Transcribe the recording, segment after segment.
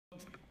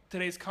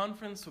today's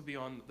conference will be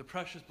on the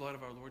precious blood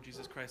of our Lord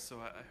Jesus Christ.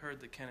 So I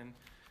heard that Ken and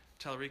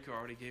Tallarico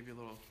already gave you a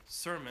little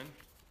sermon.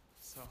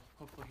 So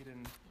hopefully he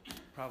didn't,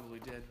 probably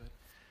did, but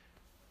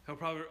I'll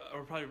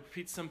probably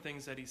repeat some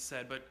things that he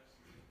said. But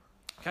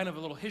kind of a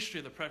little history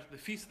of the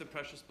Feast of the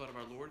Precious Blood of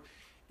our Lord.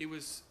 It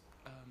was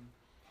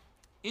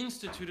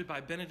instituted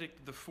by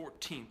Benedict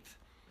XIV.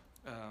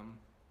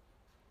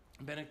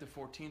 Benedict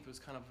XIV was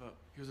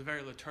he was a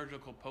very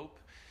liturgical pope.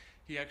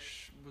 He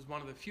actually was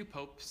one of the few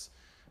popes.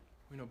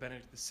 We know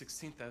Benedict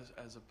XVI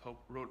as a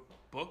pope wrote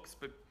books,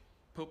 but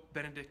Pope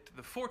Benedict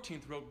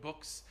XIV wrote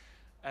books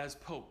as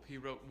pope. He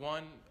wrote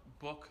one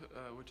book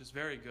which is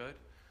very good.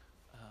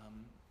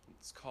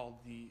 It's called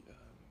the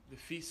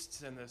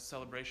Feasts and the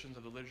Celebrations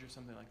of the Liturgy, or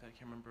something like that. I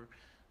can't remember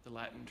the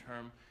Latin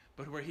term,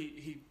 but where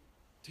he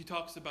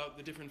talks about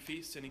the different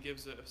feasts and he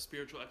gives a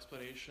spiritual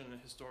explanation and a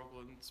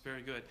historical, and it's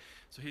very good.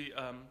 So he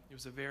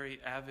was a very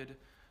avid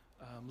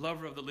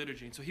lover of the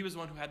liturgy, and so he was the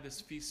one who had this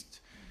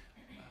feast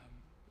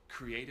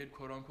created,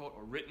 quote unquote,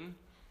 or written,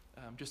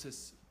 just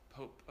as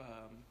Pope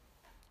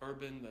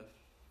Urban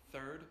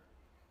III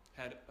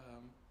had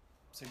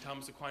St.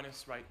 Thomas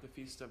Aquinas write the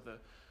feast of the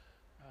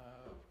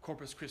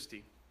Corpus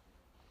Christi.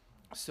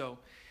 So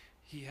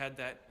he had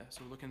that.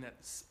 So we're looking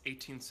at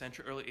 18th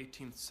century, early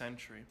 18th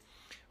century,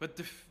 but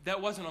that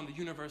wasn't on the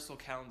universal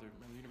calendar.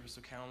 The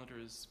universal calendar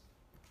is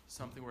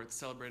something where it's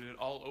celebrated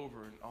all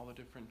over in all the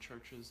different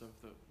churches of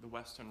the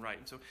Western Rite.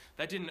 And so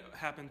that didn't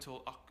happen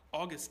until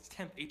August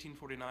 10th,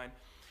 1849,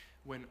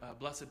 when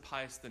Blessed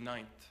Pius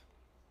IX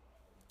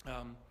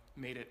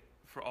made it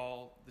for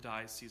all the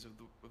dioceses of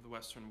the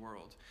Western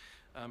world.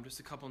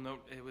 Just a couple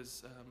note, it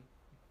was,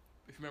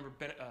 if you remember,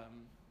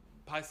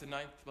 Pius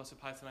IX,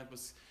 Blessed Pius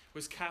IX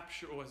was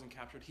captured, or wasn't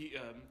captured.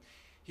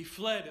 He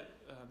fled.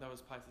 That was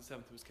Pius VII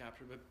who was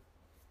captured, but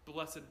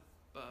Blessed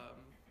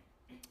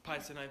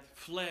Pius IX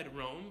fled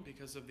Rome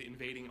because of the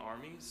invading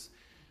armies.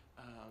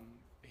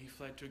 He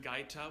fled to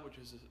Gaeta, which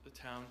is a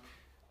town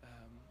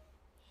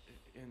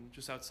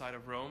just outside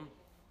of Rome,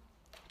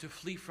 to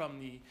flee from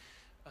the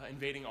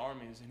invading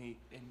armies. And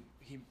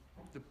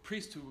the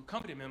priest who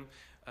accompanied him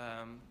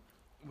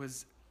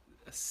was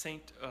a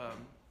Saint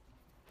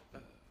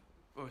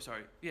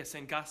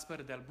Gaspar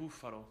del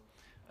Bufalo,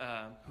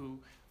 who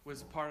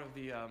was part of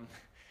the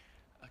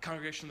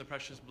Congregation of the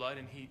Precious Blood,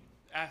 and he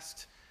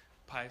asked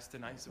Pius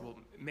IX, well,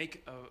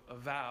 make a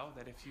vow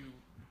that if you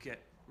get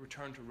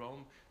returned to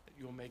Rome, that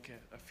you'll make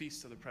a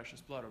feast of the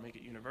precious blood, or make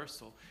it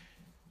universal.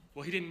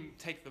 Well, he didn't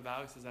take the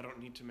vow. He says, I don't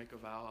need to make a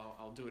vow.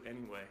 I'll do it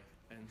anyway.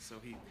 And so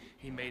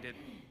he made it.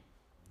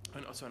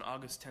 And also on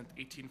August 10th,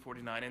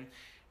 1849,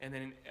 and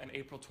then on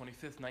April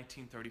 25th,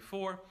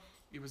 1934,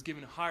 it was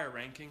given a higher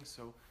ranking,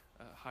 so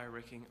higher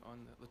ranking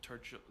on the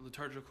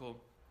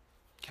liturgical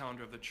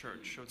calendar of the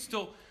church. So it's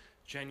still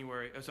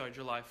July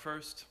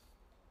 1st.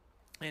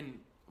 And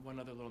one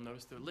other little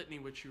notice, the litany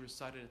which you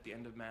recited at the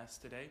end of Mass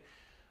today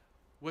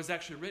was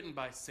actually written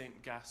by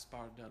Saint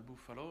Gaspar del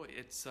Bufalo.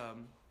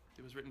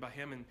 It was written by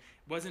him and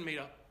wasn't made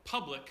a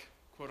public,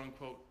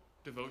 quote-unquote,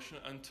 devotion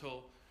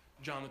until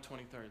John the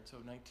 23rd, so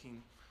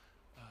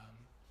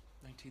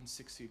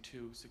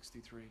 1962,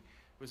 63. It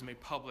was made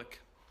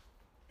public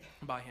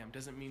by him.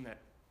 Doesn't mean that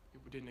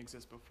it didn't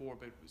exist before,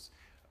 but it was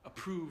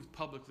approved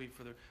publicly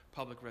for the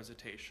public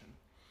recitation.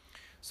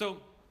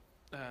 So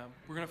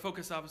we're going to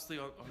focus obviously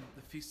on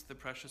the Feast of the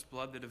Precious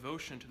Blood, the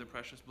devotion to the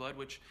Precious Blood,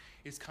 which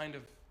is kind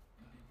of,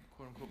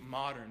 quote-unquote,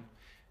 modern.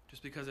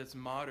 Just because it's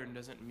modern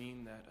doesn't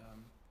mean that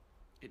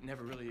it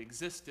never really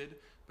existed,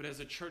 but as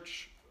a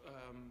church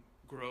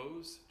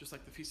grows, just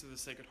like the Feast of the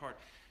Sacred Heart,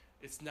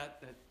 it's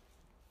not that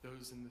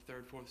those in the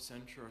 3rd, 4th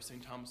century or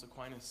St. Thomas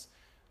Aquinas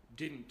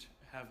didn't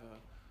have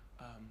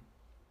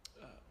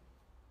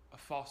a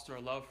foster a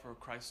love for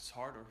Christ's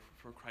heart or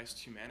for Christ's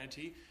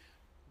humanity,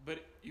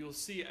 but you'll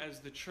see as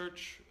the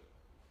church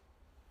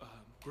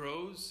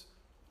grows,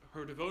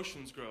 her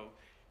devotions grow,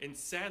 and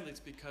sadly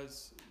it's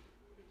because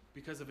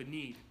of a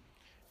need.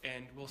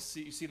 And you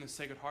see in the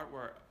Sacred Heart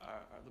where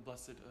the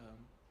Blessed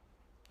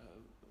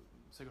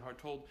Sacred Heart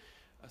told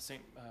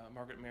St.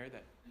 Margaret Mary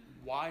that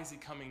why is he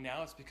coming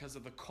now? It's because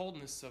of the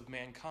coldness of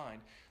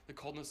mankind. The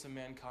coldness of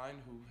mankind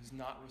who has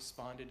not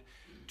responded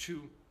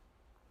to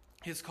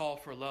his call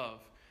for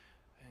love.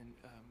 And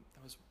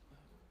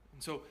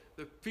so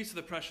the Feast of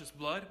the Precious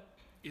Blood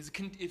is,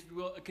 if you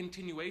will, a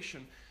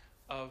continuation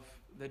of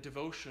the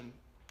devotion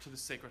to the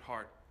Sacred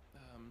Heart.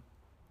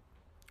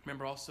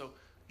 Remember also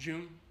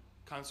June,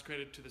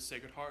 consecrated to the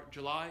Sacred Heart.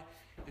 July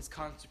is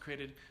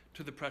consecrated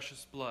to the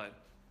Precious Blood.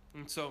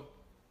 And so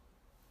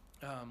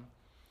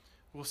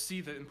we'll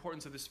see the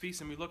importance of this feast,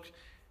 and we looked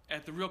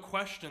at the real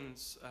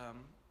questions.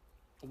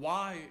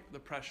 Why the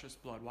precious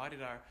blood? Why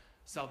did our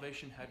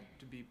salvation have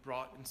to be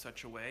brought in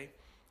such a way?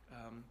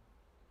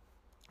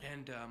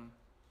 And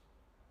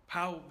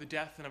how the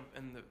death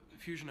and the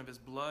effusion of his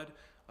blood,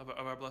 of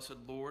our blessed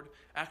Lord,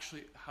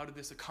 actually, how did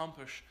this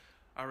accomplish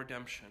our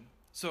redemption?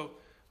 So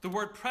the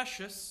word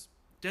precious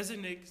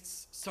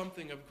designates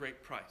something of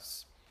great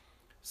price.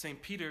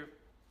 St. Peter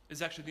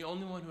is actually the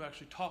only one who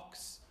actually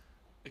talks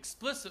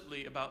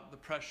explicitly about the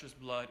precious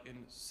blood in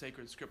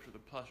sacred scripture,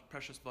 the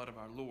precious blood of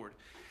our Lord.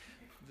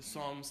 The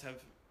Psalms have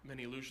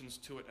many allusions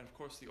to it, and of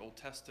course the Old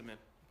Testament,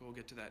 but we'll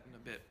get to that in a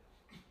bit.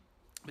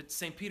 But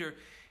St. Peter,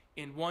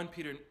 in 1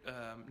 Peter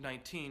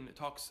 19,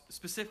 talks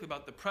specifically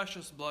about the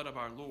precious blood of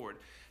our Lord.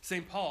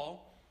 St.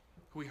 Paul,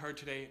 who we heard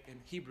today in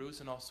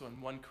Hebrews and also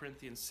in 1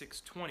 Corinthians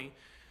 6:20,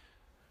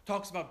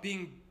 talks about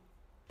being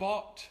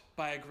bought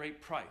by a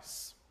great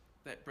price.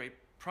 That great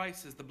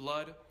price is the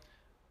blood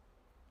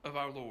of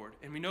our Lord.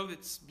 And we know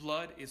that this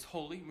blood is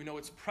holy. We know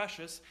it's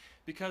precious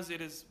because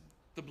it is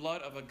the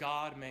blood of a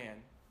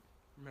God-man.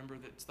 Remember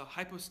that it's the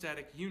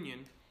hypostatic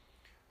union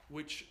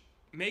which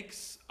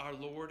makes our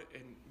Lord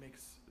and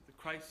makes the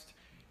Christ,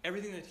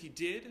 everything that he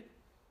did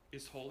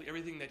is holy.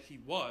 Everything that he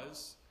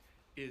was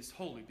is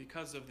holy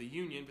because of the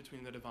union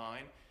between the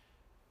divine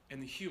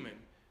and the human.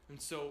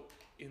 And so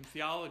in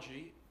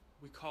theology,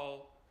 we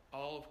call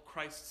all of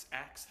Christ's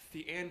acts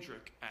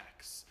theandric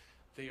acts.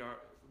 They are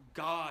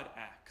God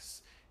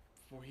acts,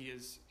 for he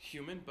is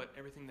human, but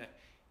everything that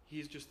he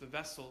is just the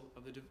vessel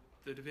of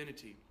the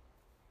divinity.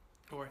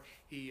 Or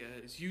he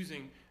is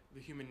using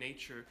the human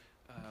nature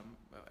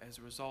as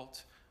a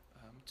result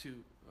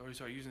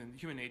using the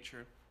human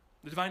nature,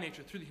 the divine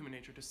nature through the human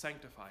nature to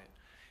sanctify it.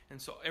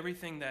 And so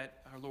everything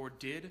that our Lord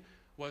did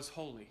was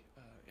holy.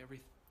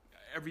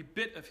 Every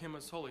bit of him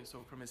was holy.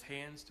 So from his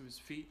hands to his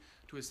feet,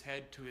 to his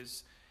head, to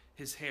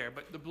his hair.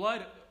 But the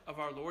blood of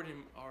our Lord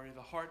in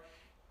the heart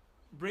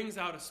brings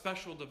out a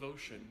special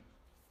devotion.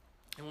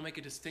 And we'll make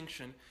a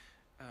distinction.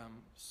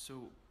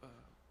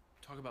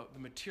 Talk about the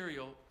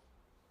material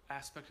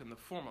aspect and the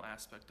formal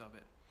aspect of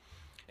it.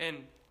 And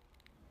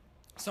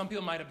some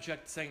people might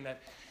object, saying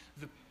that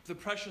the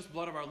precious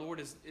blood of our Lord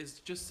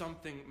is just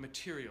something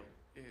material.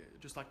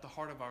 Just like the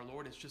heart of our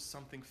Lord is just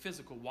something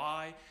physical.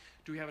 Why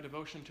do we have a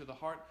devotion to the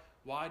heart?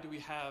 Why do we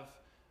have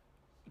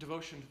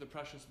devotion to the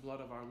precious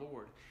blood of our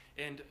Lord?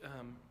 And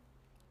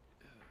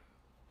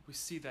we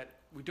see that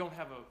we don't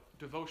have a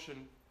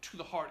devotion to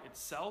the heart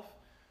itself.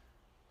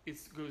 It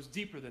goes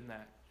deeper than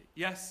that.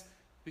 Yes,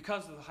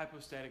 because of the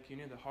hypostatic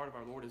union, the heart of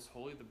our Lord is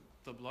holy.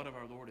 The blood of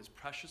our Lord is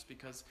precious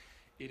because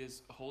it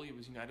is holy. It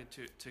was united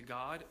to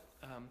God.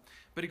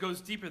 But it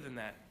goes deeper than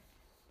that.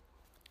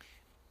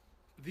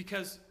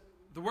 Because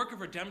the work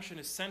of redemption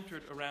is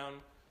centered around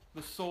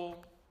the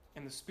soul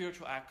and the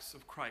spiritual acts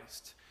of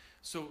Christ.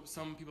 So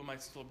some people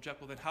might still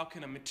object, well then how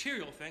can a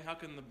material thing, how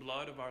can the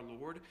blood of our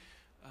Lord,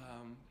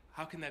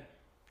 how can that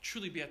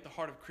truly be at the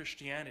heart of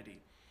Christianity?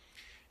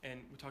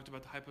 And we talked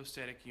about the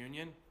hypostatic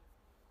union,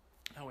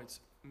 how it's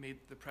made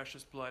the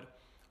precious blood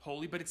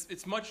holy, but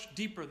it's much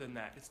deeper than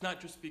that. It's not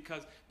just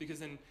because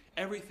in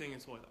everything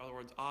is holy. In other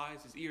words,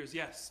 eyes, his ears,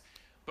 yes.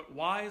 But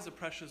why is the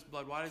precious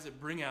blood, why does it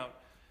bring out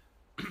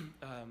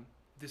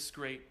this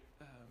great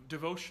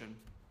devotion?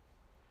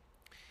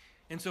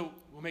 And so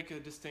we'll make a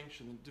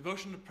distinction. The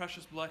devotion to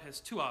precious blood has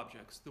two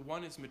objects. The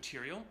one is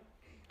material,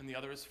 and the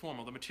other is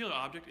formal. The material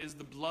object is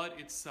the blood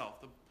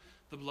itself,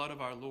 the blood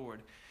of our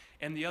Lord.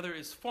 And the other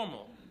is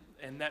formal.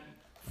 And that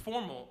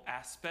formal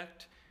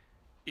aspect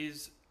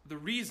is the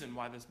reason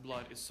why this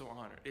blood is so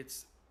honored.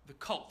 It's the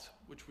cult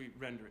which we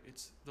render.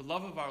 It's the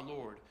love of our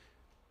Lord.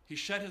 He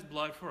shed his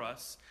blood for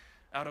us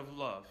out of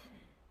love.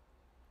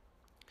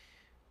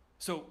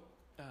 So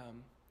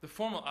the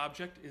formal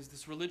object is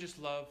this religious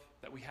love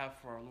that we have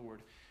for our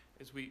Lord.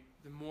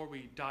 The more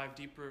we dive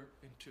deeper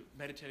into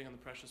meditating on the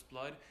precious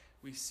blood,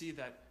 we see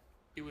that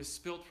it was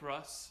spilt for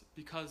us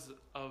because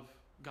of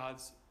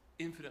God's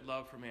infinite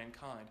love for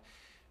mankind.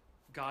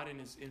 God in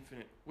his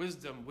infinite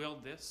wisdom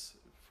willed this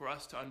for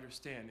us to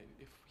understand.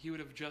 If he would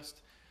have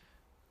just,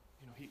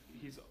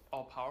 he's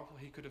all powerful,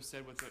 he could have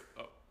said with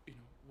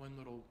one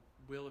little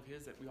will of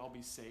his that we all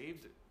be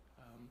saved,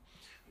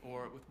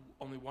 or with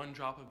only one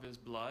drop of his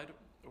blood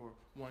or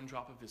one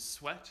drop of his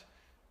sweat,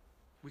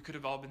 we could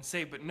have all been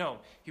saved. But no,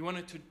 he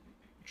wanted to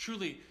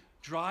truly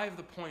drive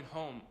the point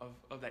home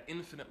of that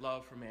infinite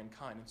love for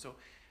mankind. And so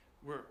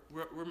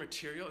we're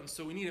material, and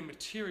so we need a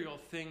material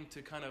thing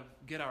to kind of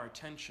get our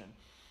attention.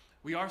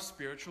 We are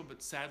spiritual,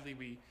 but sadly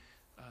we,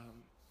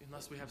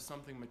 unless we have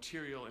something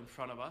material in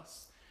front of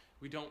us,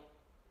 we don't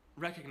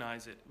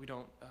recognize it. We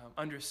don't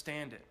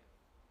understand it.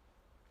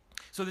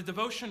 So the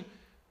devotion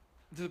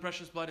to the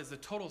precious blood is the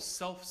total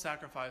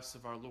self-sacrifice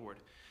of our Lord.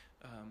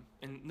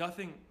 And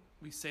nothing,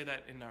 we say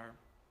that in our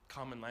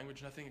common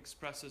language, nothing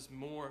expresses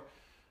more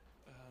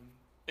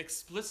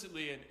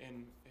explicitly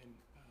and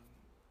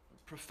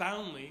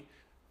profoundly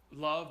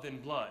love than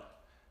blood.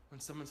 When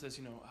someone says,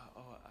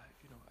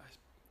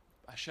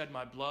 I shed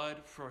my blood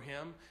for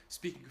him,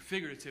 speaking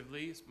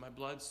figuratively, my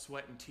blood,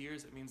 sweat, and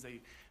tears, it means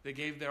they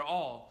gave their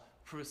all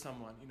for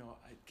someone.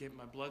 I gave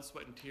my blood,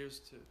 sweat, and tears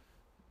to,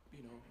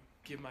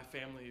 give my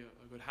family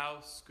a good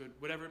house, good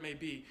whatever it may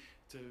be,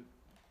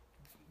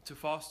 to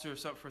foster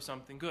for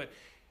something good.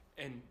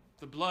 And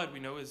the blood, we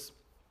know, is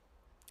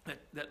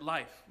that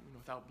life.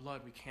 Without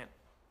blood, we can't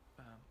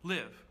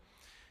live.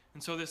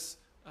 And so this,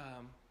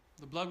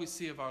 the blood we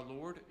see of our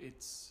Lord,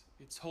 it's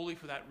holy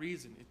for that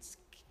reason. It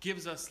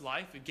gives us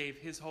life. It gave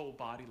his whole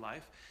body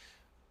life.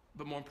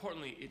 but more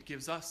importantly, it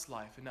gives us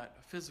life, and not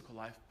a physical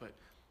life, but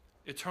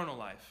eternal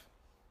life.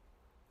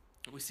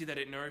 We see that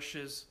it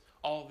nourishes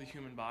all of the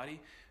human body.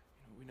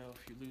 We know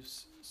if you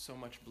lose so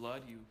much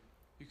blood, you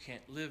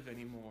can't live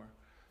anymore.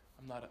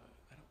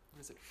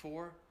 Is it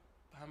 4?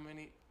 How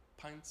many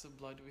pints of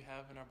blood do we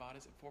have in our body?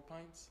 Is it 4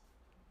 pints?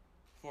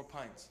 4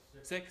 pints.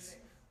 6?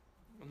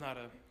 I'm not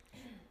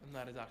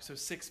a doctor. So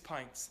 6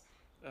 pints.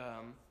 I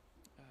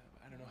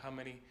don't know how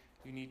many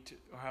you need to,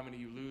 or how many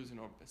you lose,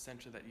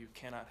 essentially that you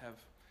cannot have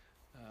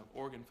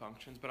organ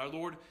functions. But our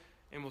Lord,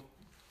 and we'll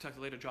talk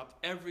later, dropped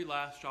every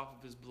last drop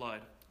of his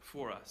blood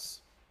for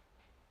us.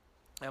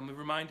 And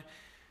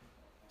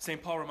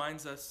St. Paul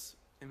reminds us,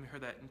 and we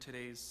heard that in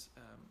today's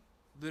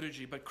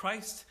liturgy, but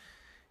Christ,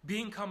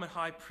 being come a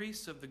high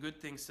priest of the good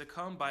things to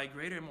come by a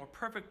greater and more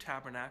perfect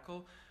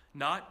tabernacle,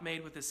 not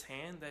made with his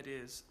hand, that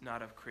is,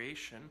 not of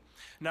creation,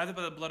 neither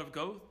by the blood of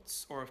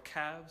goats or of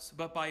calves,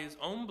 but by his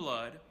own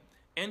blood,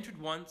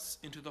 entered once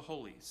into the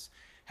holies,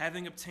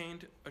 having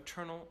obtained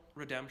eternal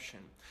redemption.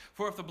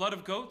 For if the blood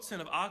of goats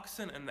and of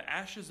oxen and the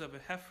ashes of a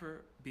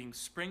heifer being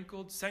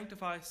sprinkled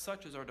sanctify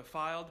such as are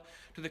defiled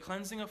to the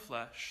cleansing of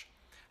flesh,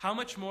 how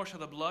much more shall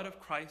the blood of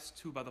Christ,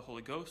 who by the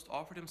Holy Ghost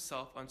offered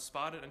himself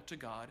unspotted unto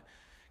God,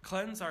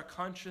 cleanse our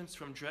conscience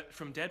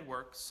from dead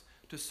works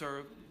to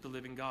serve the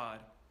living God?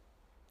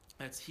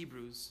 That's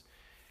Hebrews.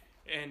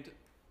 And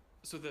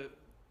so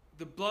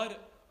the blood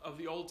of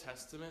the Old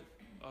Testament,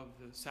 of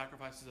the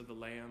sacrifices of the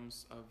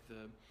lambs, of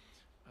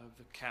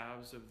the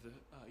calves, of the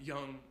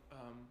young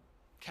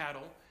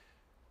cattle,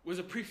 was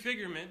a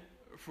prefigurement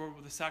for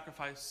the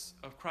sacrifice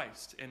of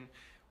Christ. And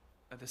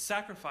the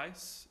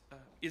sacrifice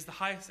is the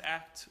highest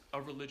act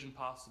of religion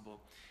possible.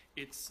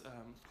 It's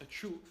a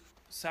true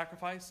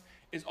sacrifice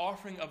is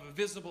offering of a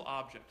visible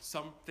object,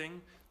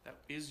 something that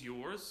is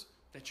yours,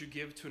 that you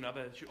give to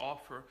another, that you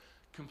offer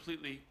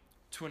completely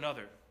to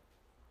another.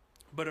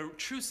 But a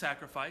true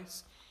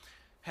sacrifice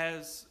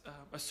has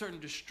a certain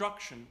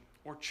destruction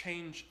or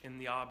change in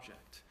the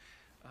object.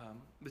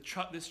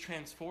 This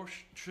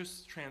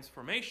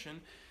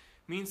transformation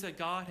means that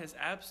God has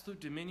absolute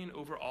dominion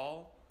over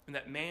all, and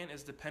that man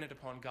is dependent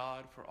upon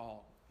God for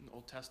all. In the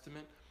Old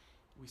Testament,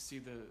 we see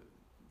the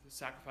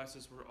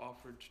sacrifices were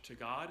offered to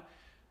God.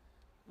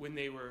 When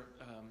they were,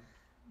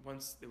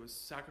 once it was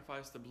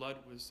sacrificed, the blood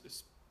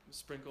was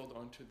sprinkled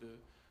onto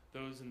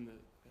those in the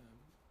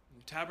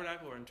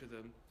tabernacle or into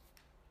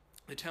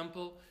the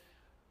temple.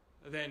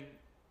 Then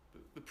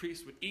the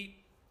priest would eat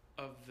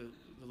of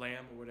the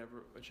lamb or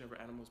whichever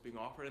animal was being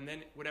offered, and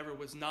then whatever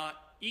was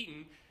not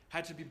eaten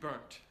had to be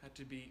burnt, had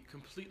to be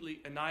completely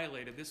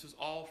annihilated. This was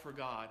all for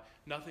God.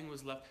 Nothing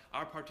was left.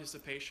 Our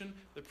participation,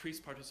 the priest's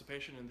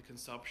participation in the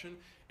consumption,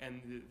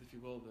 and if you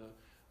will, I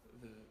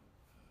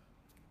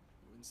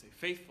wouldn't say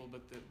faithful,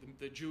 but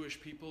the Jewish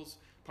people's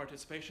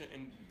participation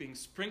in being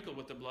sprinkled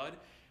with the blood,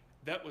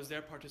 that was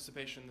their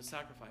participation in the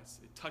sacrifice.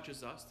 It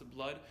touches us. The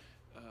blood,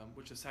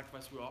 which the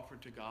sacrifice we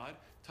offered to God,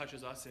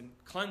 touches us and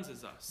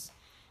cleanses us.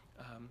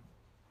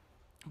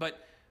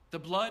 But the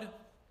blood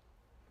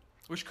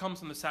which comes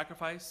from the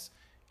sacrifice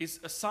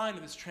is a sign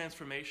of this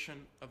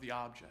transformation of the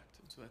object.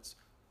 And so that's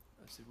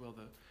if you will,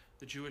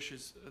 the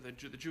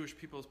Jewish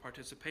people's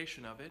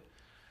participation of it.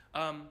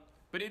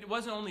 But it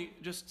wasn't only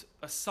just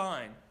a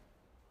sign,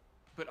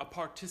 but a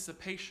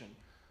participation.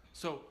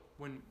 So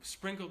when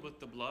sprinkled with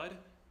the blood,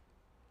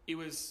 it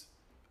was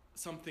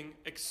something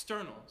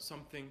external,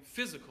 something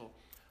physical.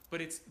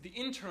 But it's the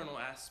internal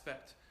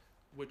aspect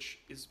which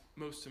is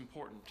most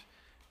important.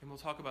 And we'll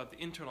talk about the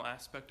internal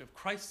aspect of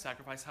Christ's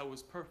sacrifice, how it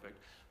was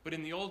perfect. But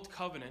in the Old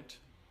Covenant,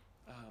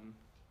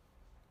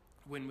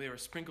 when they were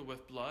sprinkled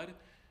with blood,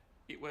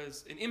 it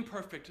was an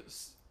imperfect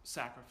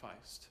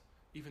sacrifice.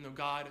 Even though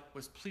God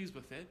was pleased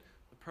with it,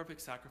 the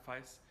perfect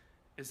sacrifice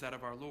is that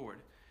of our Lord.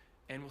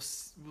 And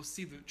we'll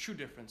see the true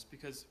difference,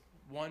 because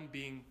one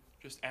being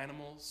just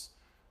animals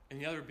and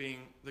the other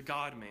being the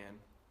God-man.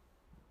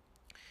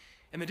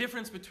 And the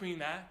difference between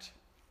that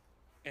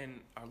and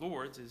our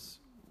Lord's is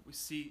we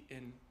see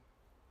in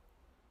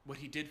what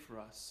he did for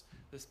us,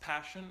 this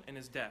passion and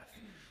his death.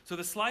 So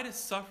the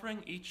slightest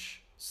suffering,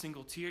 each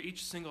single tear,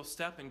 each single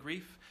step in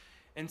grief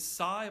and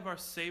sigh of our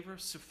Savior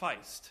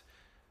sufficed,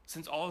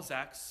 since all his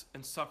acts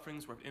and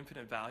sufferings were of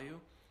infinite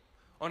value,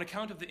 on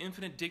account of the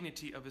infinite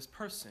dignity of his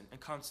person, and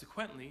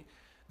consequently,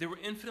 they were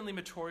infinitely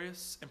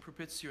meritorious and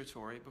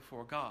propitiatory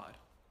before God.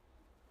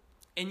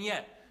 And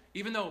yet,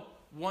 even though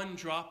one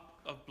drop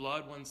of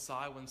blood, one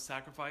sigh, one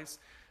sacrifice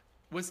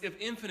was of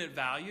infinite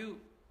value,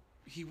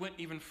 he went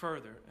even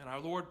further, and our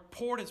Lord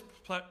poured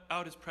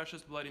out his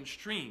precious blood in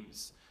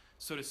streams,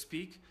 so to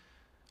speak,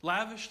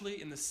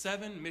 lavishly in the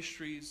 7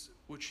 mysteries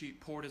which he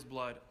poured his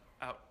blood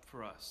out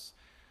for us.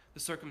 The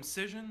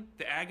circumcision,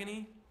 the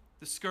agony,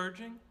 the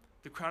scourging,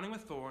 the crowning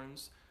with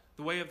thorns,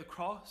 the way of the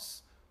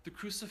cross, the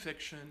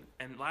crucifixion,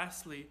 and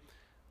lastly,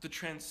 the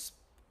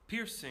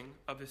transpiercing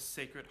of his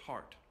sacred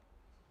heart.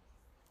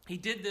 He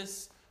did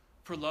this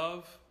for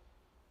love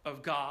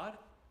of God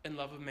and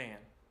love of man.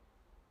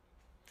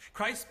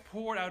 Christ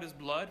poured out his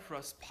blood for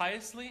us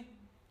piously,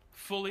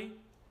 fully,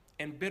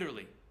 and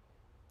bitterly.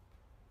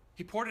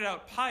 He poured it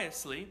out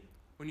piously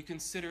when you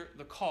consider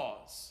the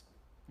cause,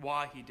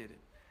 why he did it.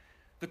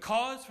 The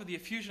cause for the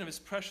effusion of his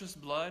precious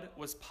blood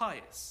was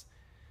pious,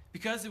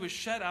 because it was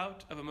shed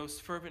out of a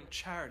most fervent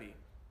charity,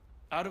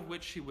 out of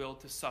which he willed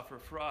to suffer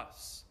for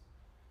us.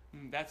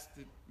 And that's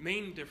the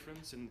main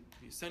difference and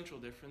the essential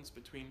difference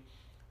between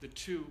the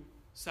two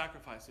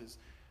sacrifices.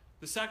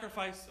 The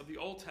sacrifice of the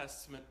Old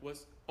Testament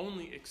was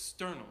only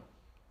external.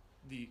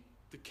 The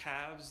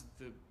calves,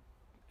 the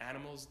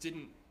animals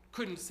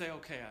couldn't say,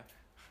 okay,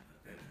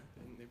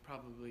 and they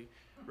probably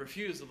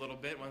refused a little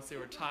bit once they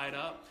were tied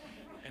up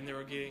and they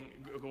were getting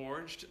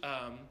gorged.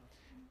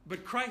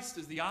 But Christ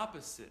is the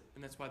opposite,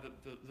 and that's why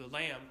the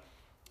lamb,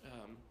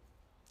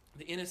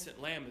 the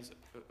innocent lamb, is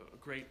a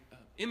great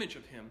image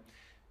of him.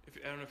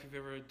 I don't know if you've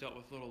ever dealt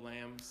with little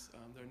lambs.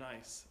 They're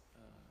nice.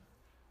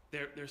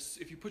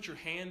 If you put your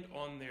hand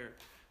on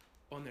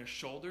their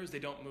shoulders, they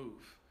don't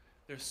move.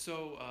 They're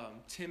so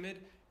timid.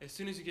 As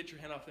soon as you get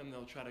your hand off them,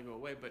 they'll try to go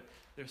away. But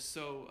they're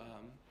so,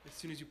 as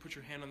soon as you put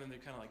your hand on them, they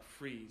kind of like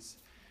freeze.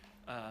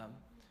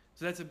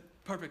 So that's a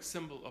perfect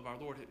symbol of our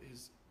Lord.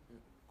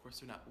 Of course,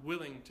 they're not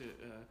willing to,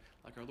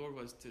 like our Lord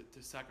was,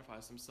 to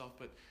sacrifice himself.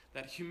 But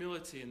that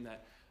humility and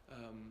that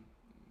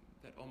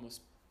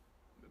almost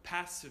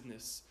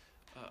passiveness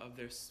of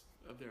their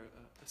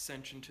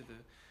ascension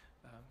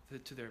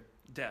to their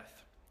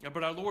death.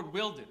 But our Lord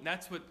willed it, and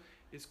that's what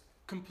is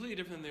completely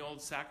different than the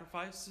old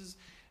sacrifices,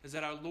 is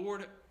that our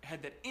Lord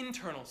had that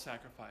internal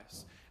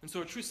sacrifice. And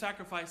so a true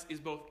sacrifice is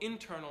both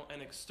internal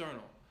and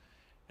external.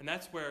 And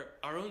that's where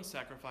our own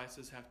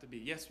sacrifices have to be.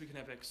 Yes, we can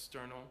have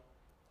external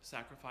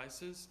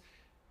sacrifices,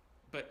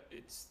 but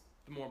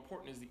the more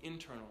important is the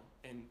internal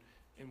and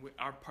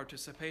our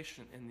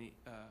participation in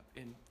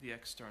the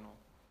external.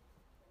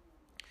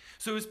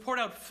 So it was poured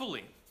out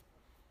fully,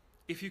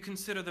 if you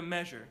consider the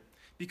measure,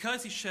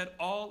 because he shed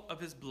all of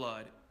his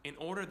blood, in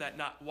order that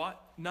not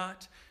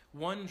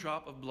one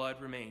drop of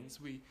blood remains.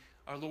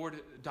 Our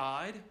Lord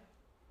died,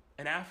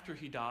 and after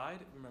he died,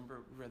 remember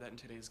we read that in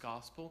today's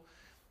gospel,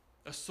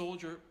 a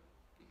soldier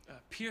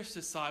pierced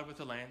his side with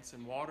a lance,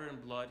 and water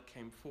and blood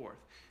came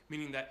forth,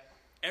 meaning that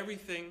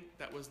everything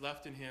that was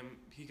left in him,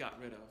 he got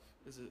rid of.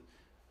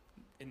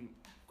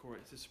 Of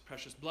course, it's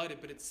precious blood,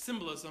 but it's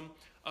symbolism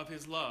of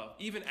his love.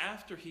 Even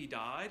after he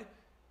died,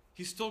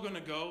 he's still going to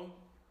go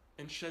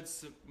and shed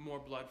some more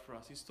blood for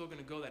us. He's still going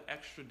to go that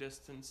extra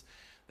distance,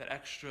 that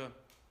extra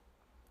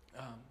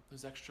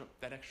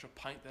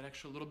pint, that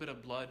extra little bit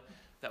of blood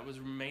that was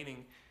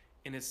remaining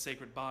in his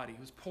sacred body. It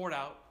was poured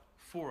out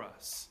for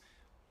us.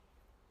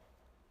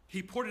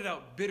 He poured it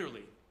out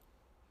bitterly.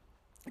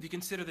 If you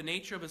consider the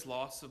nature of his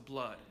loss of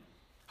blood,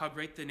 how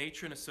great the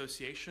nature and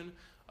association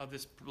of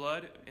this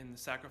blood in the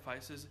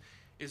sacrifices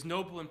is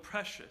noble and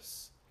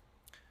precious,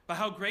 but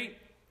how great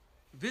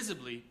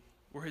visibly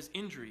were his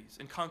injuries,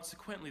 and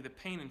consequently the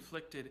pain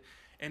inflicted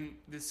and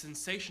the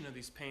sensation of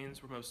these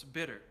pains were most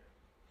bitter.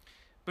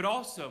 But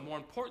also, more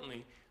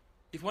importantly,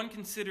 if one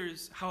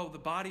considers how the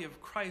body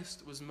of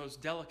Christ was most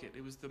delicate,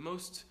 it was the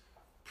most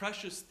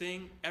precious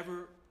thing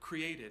ever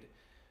created,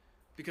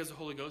 because the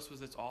Holy Ghost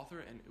was its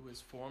author and it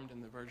was formed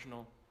in the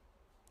virginal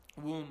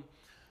womb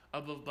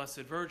of the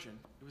Blessed Virgin.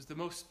 It was the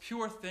most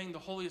pure thing, the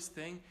holiest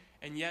thing,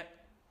 and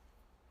yet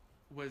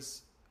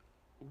was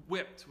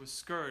whipped, was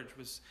scourged,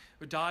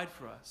 died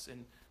for us.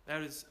 And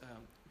that is,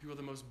 if you will,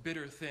 the most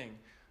bitter thing,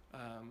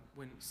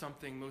 when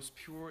something most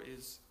pure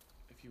is,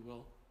 if you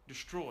will,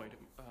 destroyed,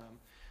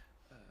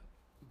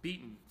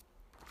 beaten.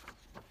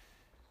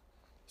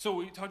 So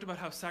we talked about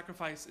how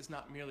sacrifice is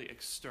not merely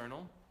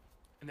external,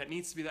 and that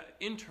needs to be that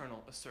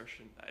internal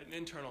assertion, an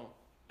internal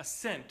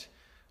assent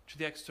to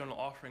the external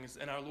offerings.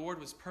 And our Lord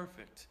was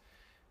perfect.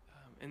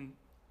 And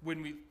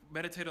when we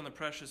meditate on the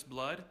precious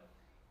blood,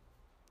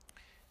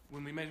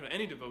 when we meditate on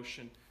any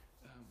devotion,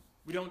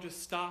 we don't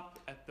just stop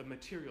at the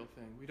material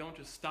thing. We don't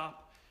just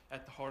stop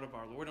at the heart of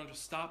our Lord. We don't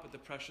just stop at the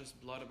precious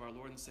blood of our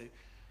Lord and say,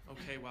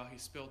 okay, well, he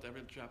spilled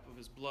every drop of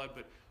his blood,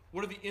 but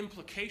what are the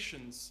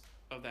implications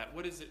of that?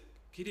 What is it?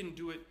 He didn't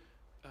do it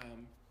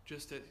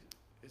just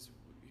as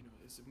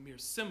a mere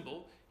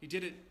symbol. He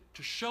did it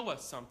to show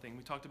us something.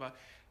 We talked about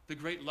the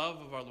great love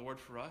of our Lord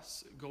for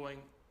us, going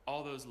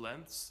all those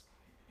lengths.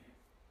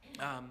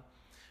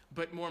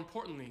 But more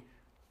importantly,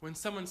 when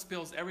someone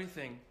spills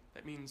everything,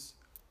 that means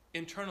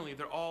internally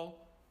they're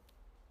all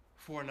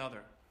for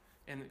another.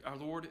 And our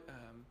Lord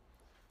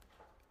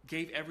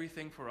gave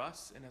everything for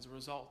us, and as a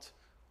result,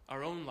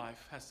 our own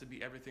life has to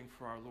be everything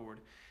for our Lord.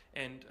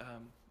 And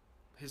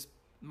his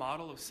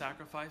model of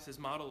sacrifice, his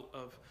model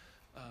of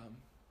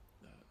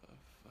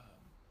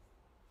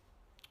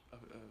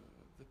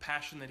the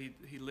passion that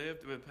he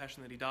lived, the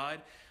passion that he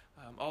died,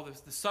 all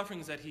the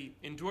sufferings that he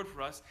endured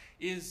for us,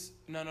 is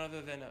none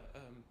other than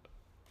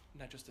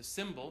not just a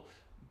symbol,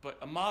 but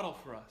a model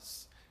for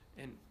us.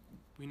 And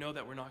we know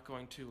that we're not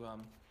going to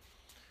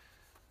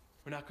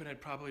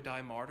probably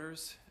die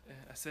martyrs.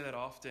 I say that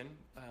often,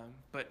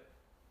 but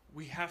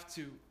we have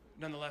to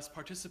nonetheless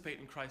participate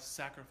in Christ's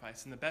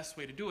sacrifice. And the best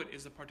way to do it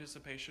is the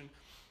participation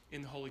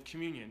in the Holy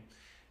Communion.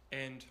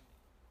 And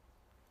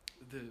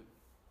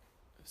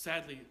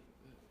sadly,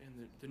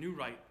 in the new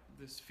rite,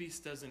 this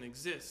feast doesn't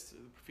exist,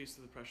 the Feast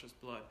of the Precious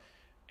Blood.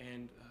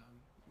 And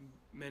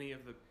many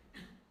of the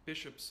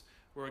bishops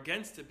were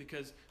against it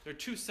because they're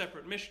two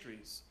separate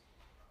mysteries.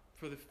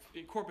 For the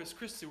Corpus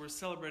Christi, we're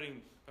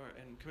celebrating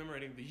and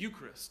commemorating the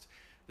Eucharist,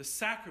 the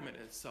sacrament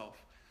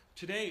itself.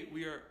 Today,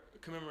 we are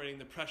commemorating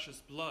the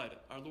precious blood,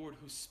 our Lord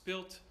who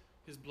spilt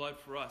his blood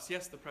for us.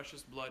 Yes, the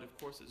precious blood, of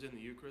course, is in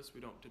the Eucharist.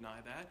 We don't deny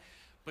that.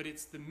 But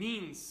it's the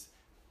means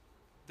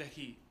that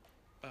he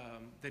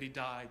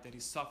died, that he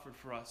suffered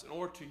for us in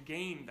order to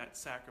gain that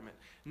sacrament.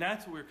 And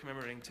that's what we're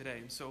commemorating today.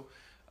 And so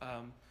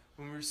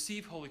when we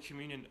receive Holy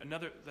Communion,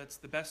 that's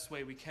the best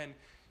way we can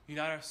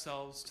unite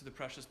ourselves to the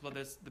precious blood.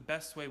 That's the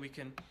best way we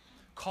can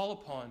call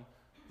upon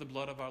the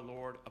blood of our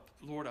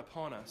Lord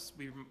upon us.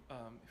 If you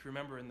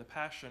remember in the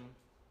Passion,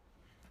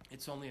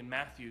 it's only in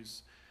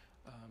Matthew's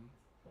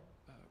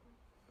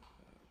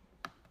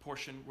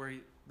portion where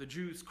the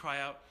Jews cry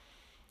out,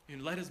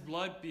 let his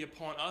blood be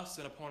upon us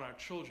and upon our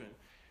children.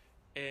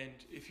 And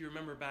if you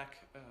remember back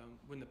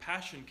when the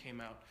Passion came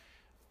out,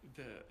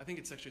 I think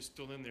it's actually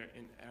still in there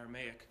in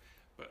Aramaic,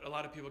 but a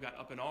lot of people got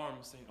up in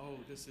arms saying, "Oh,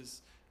 this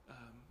is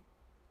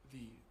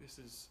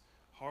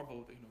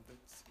horrible.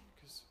 That's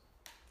because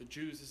the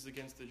Jews. This is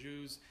against the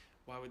Jews.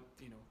 Why would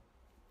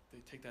they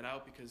take that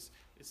out because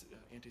it's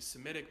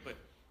anti-Semitic?" But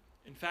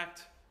in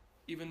fact,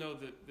 even though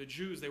the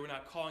Jews, they were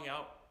not calling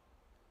out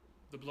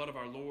the blood of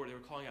our Lord, they were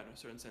calling out in a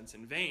certain sense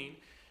in vain.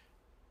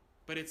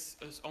 But it's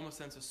almost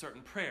sense a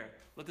certain prayer.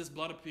 Let this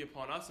blood be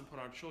upon us and upon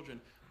our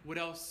children. What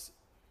else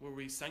were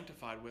we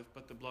sanctified with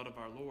but the blood of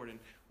our Lord? And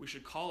we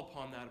should call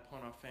upon that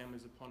upon our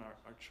families, upon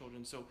our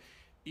children. So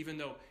even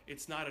though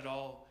it's not at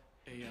all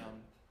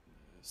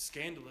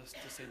scandalous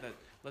to say that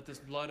let this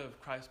blood of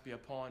Christ be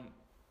upon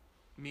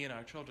me and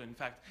our children. In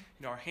fact,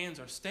 our hands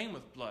are stained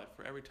with blood.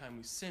 For every time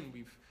we sin,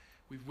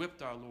 we've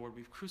whipped our Lord,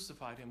 we've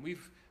crucified him,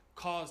 we've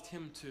caused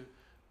him to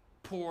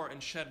pour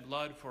and shed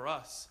blood for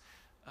us.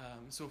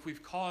 So if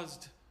we've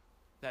caused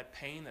that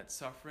pain, that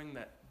suffering,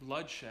 that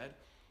bloodshed,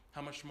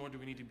 how much more do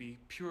we need to be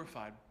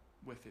purified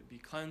with it, be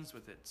cleansed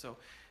with it? So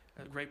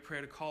a great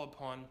prayer to call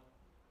upon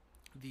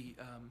the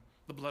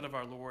blood of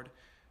our Lord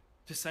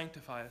to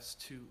sanctify us,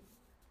 to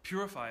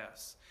purify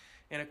us.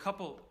 And a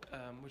couple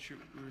which we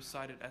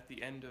recited at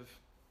the end of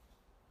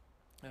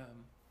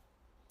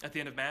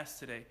Mass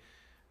today,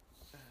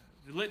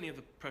 the litany of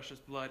the precious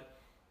blood.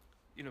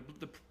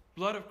 The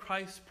blood of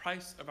Christ,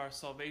 price of our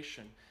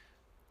salvation.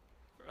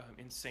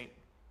 In St.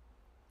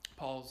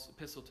 Paul's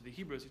epistle to the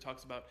Hebrews, he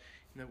talks about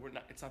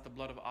it's not the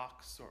blood of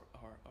ox or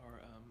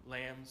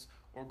lambs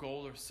or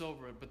gold or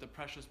silver, but the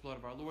precious blood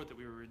of our Lord that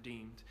we were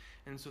redeemed.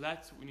 And so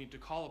that's what we need to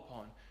call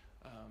upon.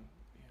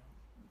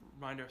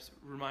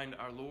 Remind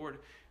our Lord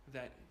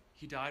that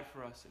he died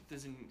for us.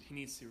 He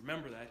needs to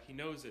remember that. He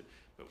knows it.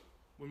 But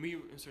when we,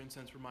 in a certain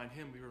sense, remind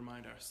him, we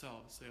remind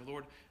ourselves. Say,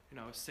 Lord,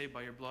 I was saved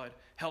by your blood.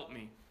 Help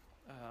me.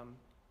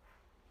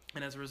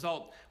 And as a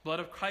result,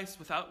 blood of Christ,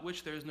 without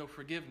which there is no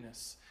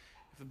forgiveness.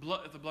 If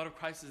the blood of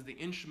Christ is the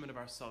instrument of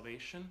our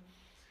salvation,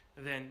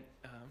 then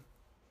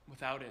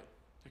without it,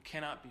 there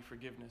cannot be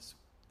forgiveness.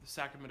 The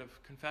sacrament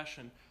of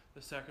confession,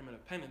 the sacrament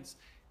of penance,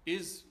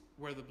 is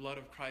where the blood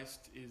of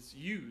Christ is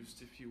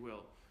used, if you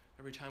will.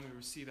 Every time we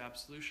receive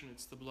absolution,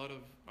 it's the blood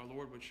of our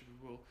Lord which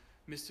will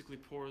mystically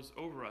pours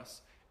over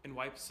us and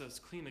wipes us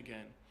clean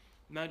again.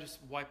 Not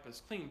just wipe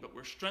us clean, but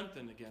we're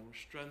strengthened again. We're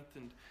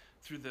strengthened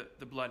through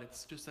the blood.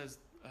 It's just as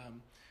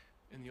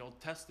in the Old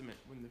Testament,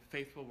 when the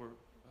faithful were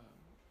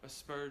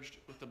asperged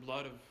with the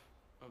blood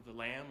of the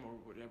lamb or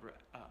whatever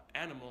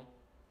animal,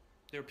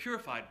 they were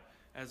purified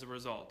as a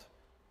result.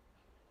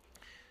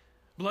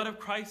 Blood of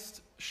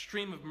Christ,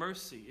 stream of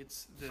mercy.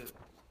 It's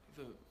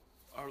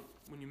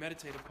when you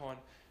meditate upon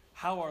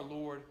how our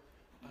Lord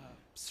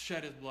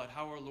shed his blood,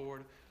 how our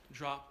Lord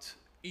dropped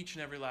each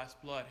and every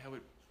last blood, how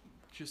it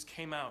just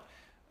came out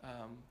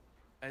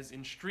as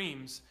in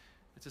streams.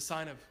 It's a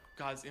sign of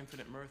God's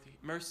infinite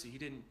mercy. He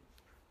didn't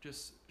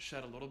just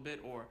shed a little bit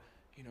or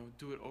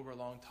do it over a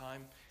long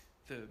time.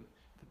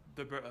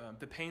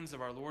 The pains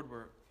of our Lord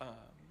were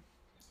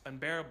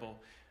unbearable.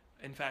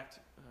 In fact,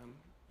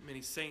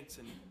 many saints,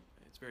 and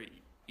it's very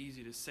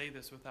easy to say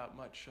this without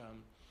much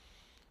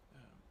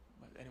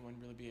anyone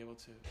really be able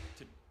to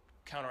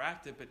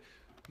counteract it, but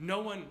no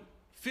one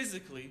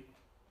physically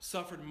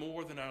suffered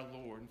more than our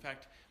Lord. In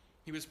fact,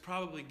 he was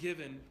probably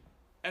given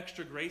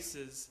extra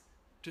graces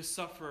to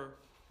suffer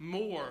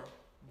more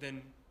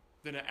than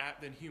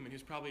human. He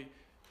was probably,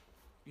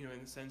 in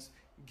a sense,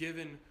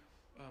 given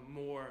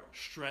more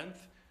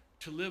strength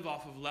to live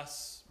off of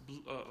less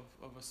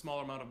of a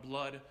smaller amount of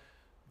blood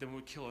than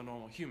would kill a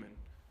normal human.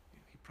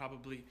 He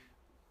probably,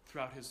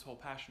 throughout his whole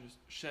passion,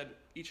 shed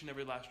each and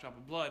every last drop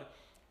of blood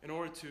in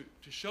order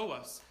to show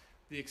us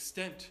the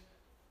extent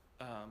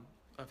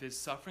of his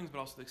sufferings, but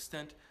also the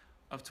extent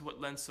of to what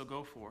lengths he'll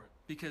go for.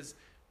 Because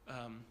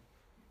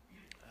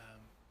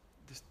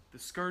the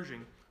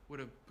scourging would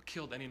have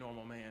killed any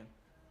normal man.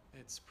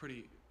 It's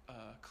pretty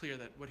clear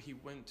that what he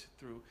went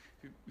through.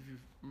 If you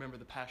remember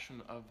the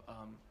Passion of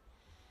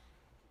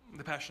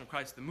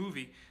Christ, the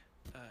movie,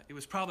 it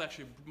was probably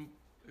actually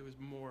it was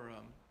more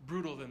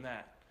brutal than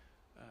that.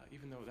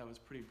 Even though that was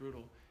pretty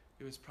brutal,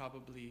 it was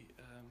probably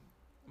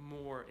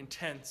more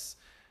intense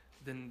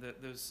than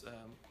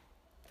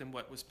than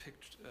what was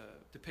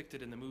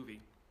depicted in the movie.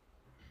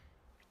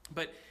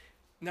 But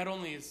not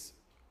only is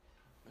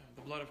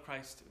the blood of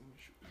Christ,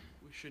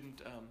 we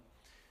shouldn't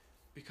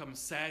become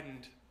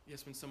saddened.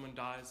 Yes, when someone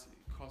dies,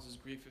 it causes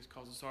grief, it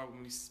causes sorrow.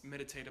 When we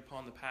meditate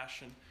upon the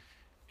passion,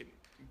 it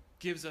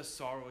gives us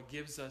sorrow, it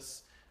gives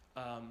us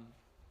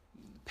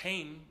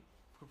pain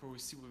before we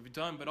see what we've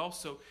done, but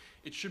also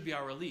it should be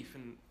our relief.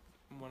 And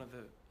one of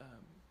the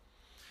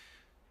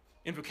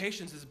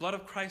invocations is blood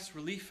of Christ,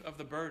 relief of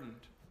the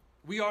burdened.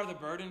 We are the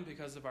burden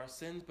because of our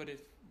sins, but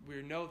if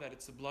we know that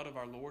it's the blood of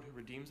our Lord who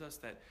redeems us,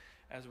 that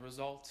as a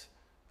result,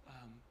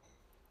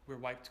 we're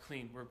wiped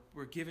clean.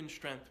 We're given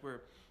strength.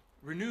 We're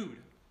renewed.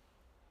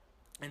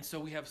 And so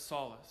we have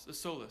solace.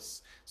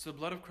 So the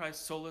blood of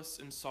Christ, solace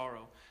in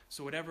sorrow.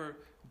 So whatever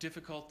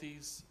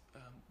difficulties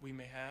we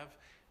may have,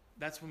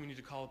 that's when we need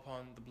to call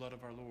upon the blood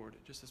of our Lord.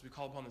 Just as we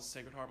call upon the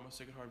Sacred Heart, most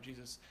Sacred Heart of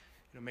Jesus,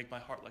 make my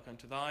heart like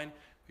unto thine.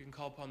 We can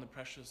call upon the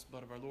precious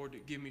blood of our Lord to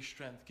give me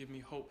strength, give me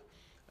hope,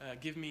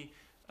 give me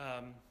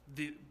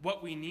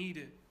what we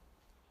need,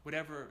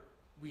 whatever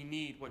we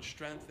need, what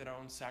strength in our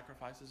own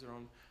sacrifices, our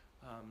own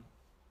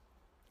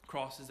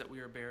crosses that we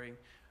are bearing,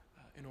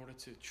 in order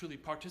to truly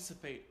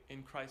participate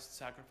in Christ's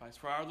sacrifice.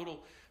 For our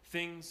little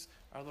things,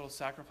 our little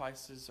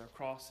sacrifices, our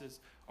crosses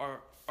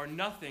are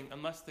nothing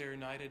unless they're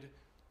united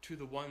to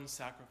the one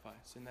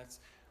sacrifice. And that's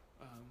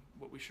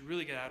what we should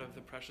really get out of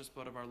the precious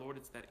blood of our Lord.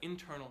 It's that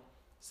internal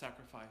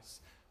sacrifice.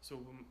 So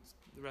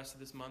the rest of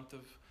this month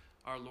of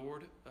our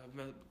Lord,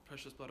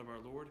 precious blood of our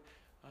Lord,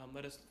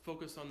 let us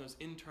focus on those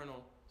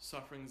internal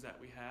sufferings that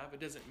we have. It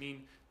doesn't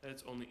mean that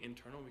it's only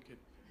internal. We could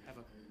have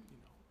a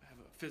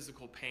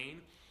physical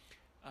pain,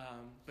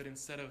 but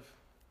instead of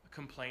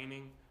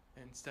complaining,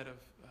 instead of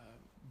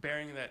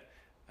bearing that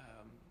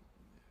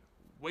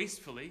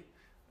wastefully,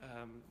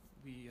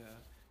 we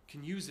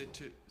can use it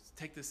to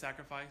take the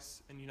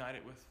sacrifice and unite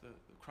it with the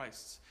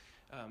Christ's.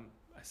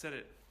 I said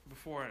it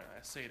before, and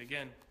I say it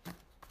again.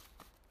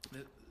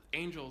 The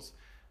angels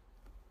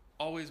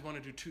always want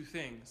to do two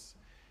things: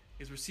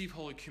 is receive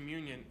Holy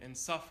Communion and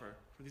suffer.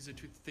 For these are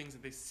two things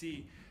that they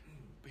see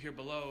here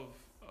below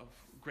of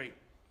great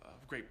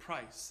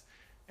price.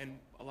 And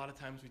a lot of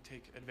times we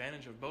take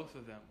advantage of both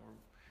of them, or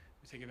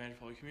we take advantage of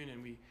Holy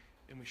Communion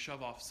and we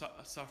shove off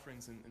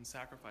sufferings and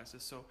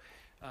sacrifices. So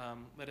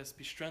let us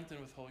be strengthened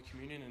with Holy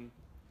Communion and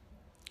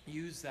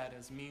use that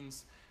as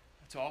means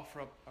to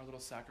offer up our little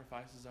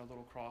sacrifices, our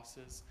little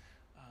crosses.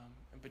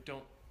 But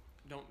don't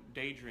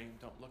daydream.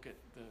 Don't look at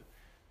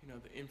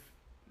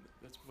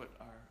that's what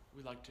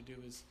we like to do,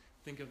 is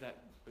think of that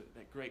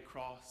great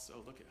cross.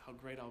 Oh, look at how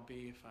great I'll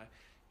be if I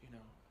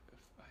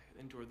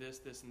endure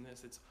this, and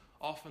this. It's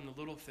often the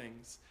little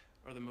things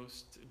are the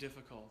most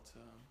difficult.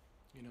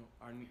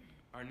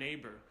 Our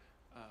neighbor,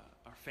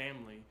 our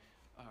family,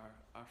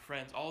 our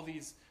friends. All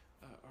these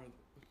are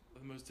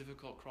the most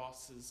difficult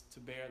crosses to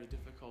bear.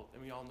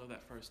 And we all know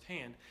that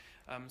firsthand.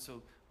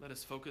 So let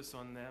us focus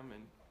on them.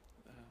 And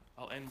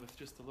I'll end with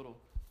just a little.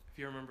 If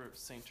you remember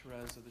Saint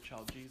Therese of the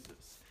Child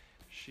Jesus,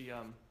 she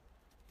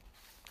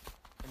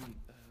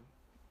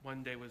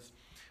one day was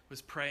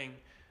praying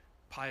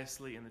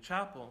piously in the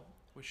chapel,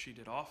 which she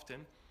did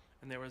often,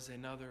 and there was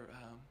another,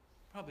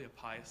 probably a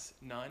pious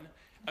nun.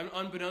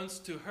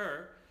 Unbeknownst to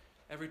her,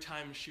 every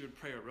time she would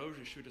pray a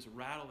rosary, she would just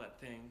rattle that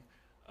thing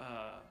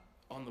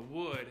on the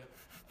wood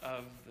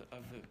of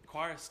the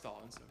choir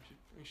stall. And so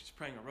she's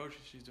praying a rosary,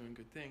 she's doing a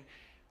good thing.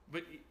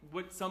 But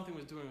what something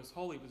was doing was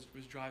holy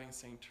was driving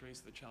St.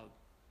 Teresa, the Child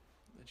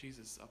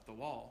Jesus, up the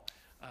wall,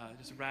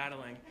 just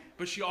rattling.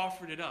 But she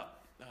offered it up.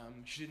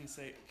 She didn't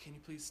say, "Can you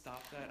please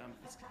stop that? I'm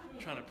just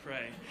trying to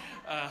pray."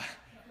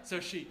 So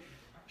she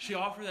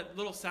offered that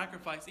little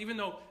sacrifice, even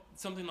though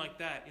something like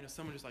that,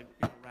 someone just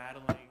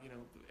rattling,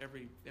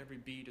 every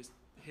beat is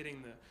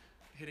hitting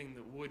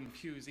the wooden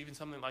pews, even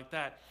something like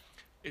that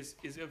is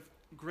of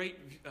great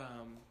not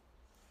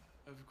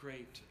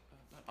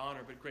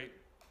honor, but great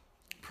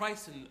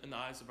price in the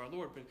eyes of our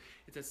Lord. But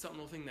it's that something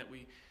little thing that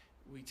we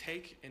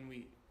take and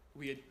we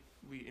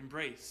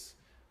embrace.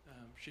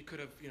 She could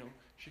have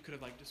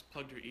just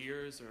plugged her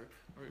ears or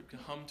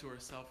hum to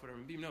herself, whatever.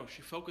 No,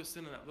 she focused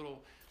in on that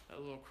little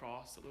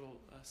cross, that little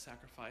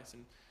sacrifice,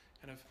 and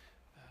kind of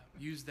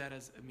used that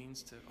as a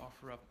means to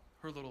offer up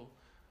her little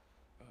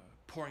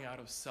pouring out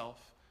of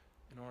self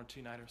in order to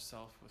unite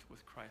herself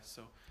with Christ.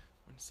 So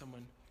when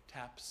someone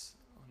taps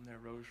on their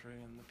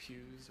rosary in the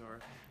pews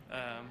or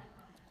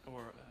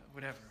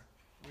whatever,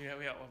 we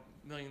have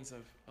millions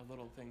of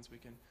little things we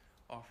can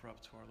offer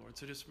up to our Lord.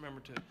 So just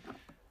remember to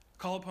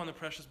call upon the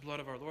precious blood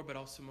of our Lord, but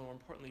also more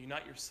importantly,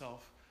 unite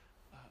yourself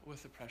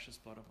with the precious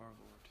blood of our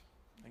Lord.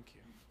 Thank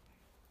you.